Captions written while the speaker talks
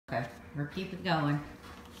Okay, we're keep it going.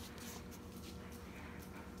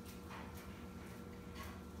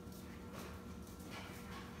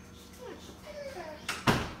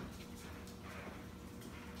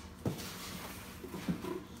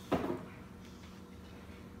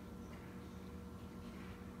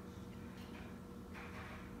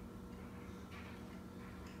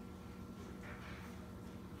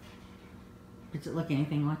 Does it look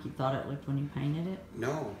anything like you thought it looked when you painted it?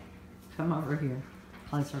 No. Come over here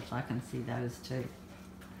closer so I can see those too.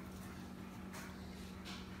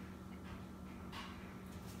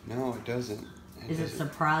 No, it doesn't. Is it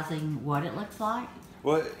surprising what it looks like?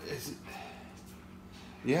 Well,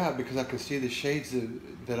 yeah, because I can see the shades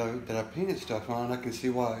that I painted stuff on. I can see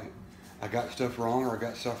why I got stuff wrong or I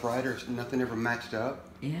got stuff right or nothing ever matched up.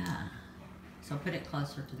 Yeah. So put it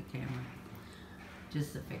closer to the camera.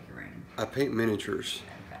 Just the figurine. I paint miniatures.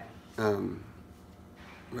 Okay.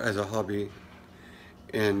 As a hobby,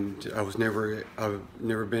 and I've never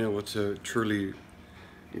been able to truly,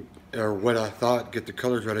 or what I thought, get the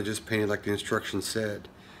colors right. I just painted like the instructions said,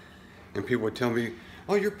 and people would tell me,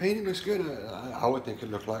 "Oh, your painting looks good." I would think it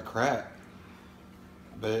looked like crap,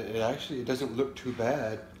 but it doesn't look too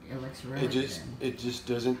bad. It looks really good.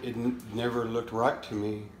 It never looked right to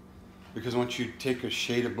me, because once you take a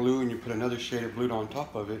shade of blue and you put another shade of blue on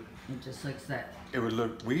top of it, it just looks that. It would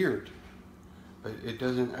look weird. But it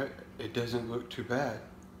doesn't look too bad.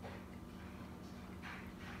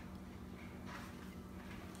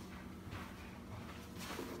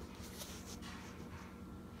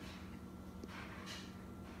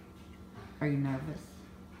 Are you nervous?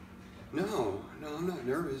 No, I'm not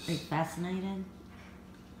nervous. Are you fascinated?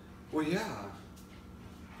 Well, yeah.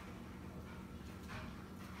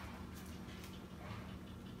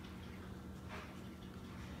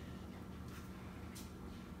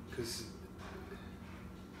 Because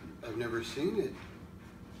I've never seen it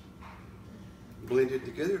blended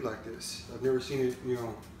together like this. I've never seen it,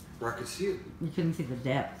 where I could see it. You couldn't see the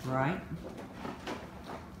depth, right?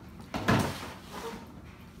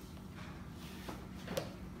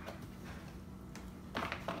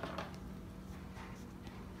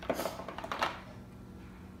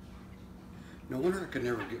 No wonder I could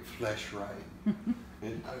never get flesh right.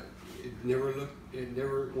 It never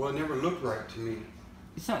looked right to me.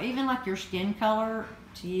 So even like your skin color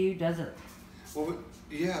to you, does it? Well,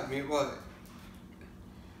 yeah,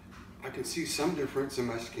 I can see some difference in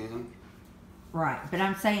my skin. Right, but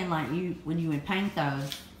I'm saying like when you would paint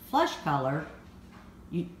those flesh color,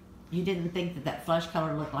 you didn't think that flesh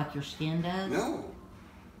color looked like your skin does? No.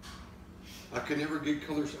 I could never get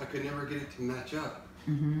colors, I could never get it to match up.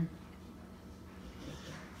 Mm-hmm.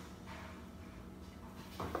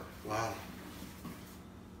 Wow.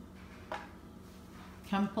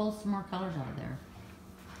 Come pull some more colors out of there.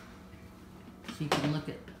 So you can look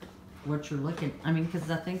at what you're looking. I mean,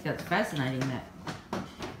 because I think that's fascinating that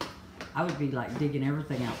I would be like digging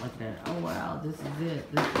everything out like that. Oh wow, this is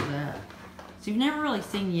it, this is that. So you've never really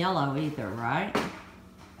seen yellow either, right?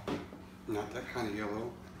 Not that kind of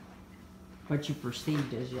yellow. What you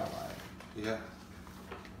perceived as yellow. Yeah.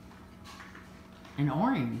 And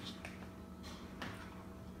orange.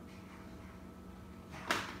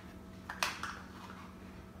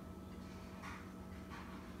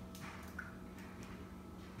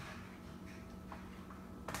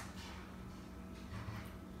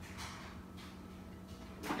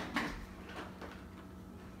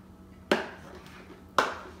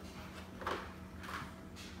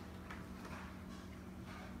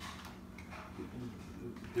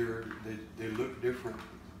 They look different.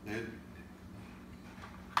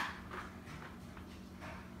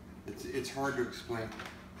 It's hard to explain.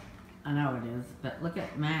 I know it is, but look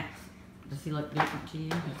at Max. Does he look different to you,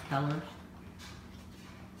 his colors?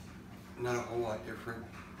 Not a whole lot different,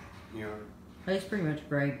 But he's pretty much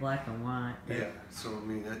gray, black, and white. Yeah, so I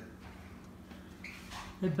mean that.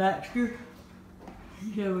 The Baxter,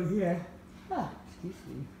 he's over here. Ah, excuse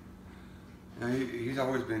me. He's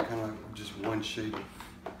always been kind of just one shade of,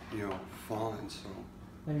 fawn, so.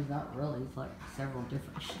 But he's not really, he's like several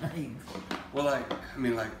different shades. Well, like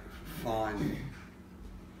fawn.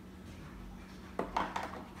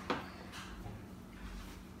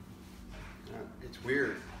 It's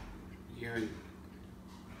weird.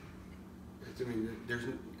 There's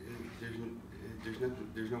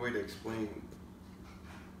no way to explain.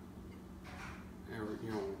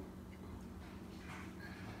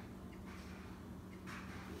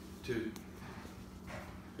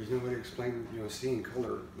 There's no way to explain, seeing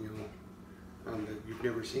color, that you've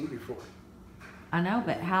never seen before. I know,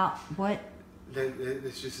 but what?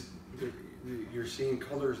 It's just, you're seeing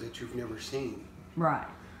colors that you've never seen. Right.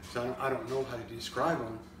 So I don't know how to describe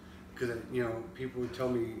them, because you know, people would tell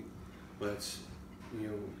me, well, that's, you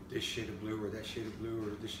know, this shade of blue or that shade of blue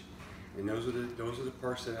or this, and those are the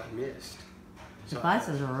parts that I missed. The So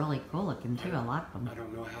glasses are really cool looking too. I like them. I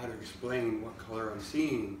don't know how to explain what color I'm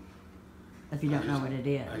seeing. If you don't know what it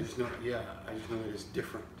is. I just know, yeah, I just know that it's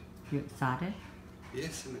different. You excited?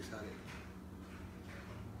 Yes, I'm excited.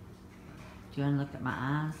 Do you want to look at my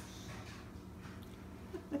eyes?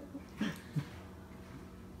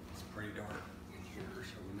 It's pretty dark in here,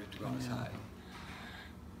 so we have to go outside.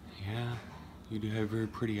 Yeah, you do have very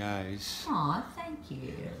pretty eyes. Aw, thank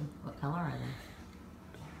you. What color are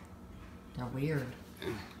they? They're weird.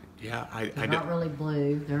 Yeah, They're not really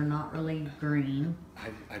blue. They're not really green.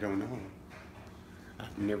 I don't know.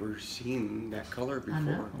 I've never seen that color before. I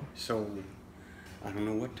know. So I don't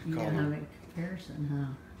know what to You call don't have them. a comparison,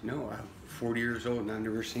 huh? No, I'm 40 years old and I've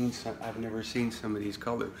never seen some of these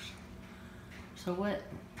colors. So what?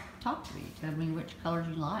 Talk to me. Tell me which colors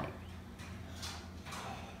you like.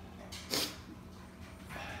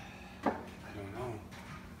 I don't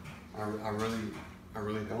know. I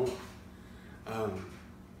really don't.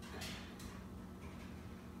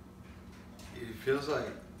 It feels like,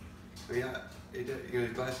 I mean, you know,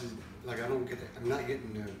 the glasses, like I'm not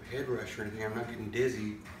getting a head rush or anything. I'm not getting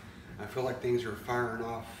dizzy. I feel like things are firing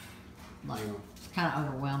off. Like, You know, it's kind of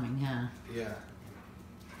overwhelming, huh? yeah.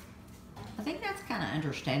 I think that's kind of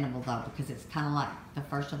understandable though, because it's kind of like the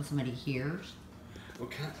first time somebody hears. Well,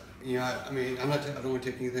 you know, I mean, I don't want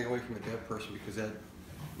to take anything away from a deaf person because that,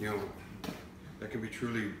 you know, that can be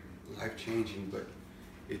truly life changing, but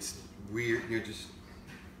it's weird, you know, just.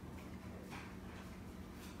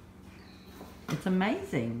 It's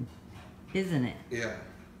amazing, isn't it? Yeah.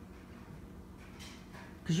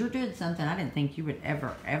 Because you're doing something I didn't think you would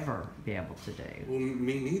ever be able to do. Well,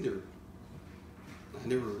 me neither.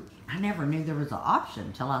 I never knew there was an option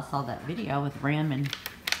until I saw that video with Rim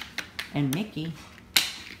and Mickey.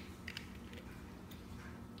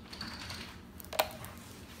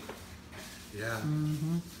 Yeah.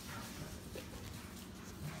 Mm-hmm.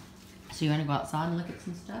 So you want to go outside and look at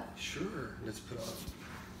some stuff? Sure. Let's put off.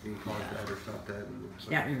 You can pause that or stop that.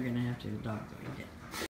 Yeah, you're going to have to. The dog's going to get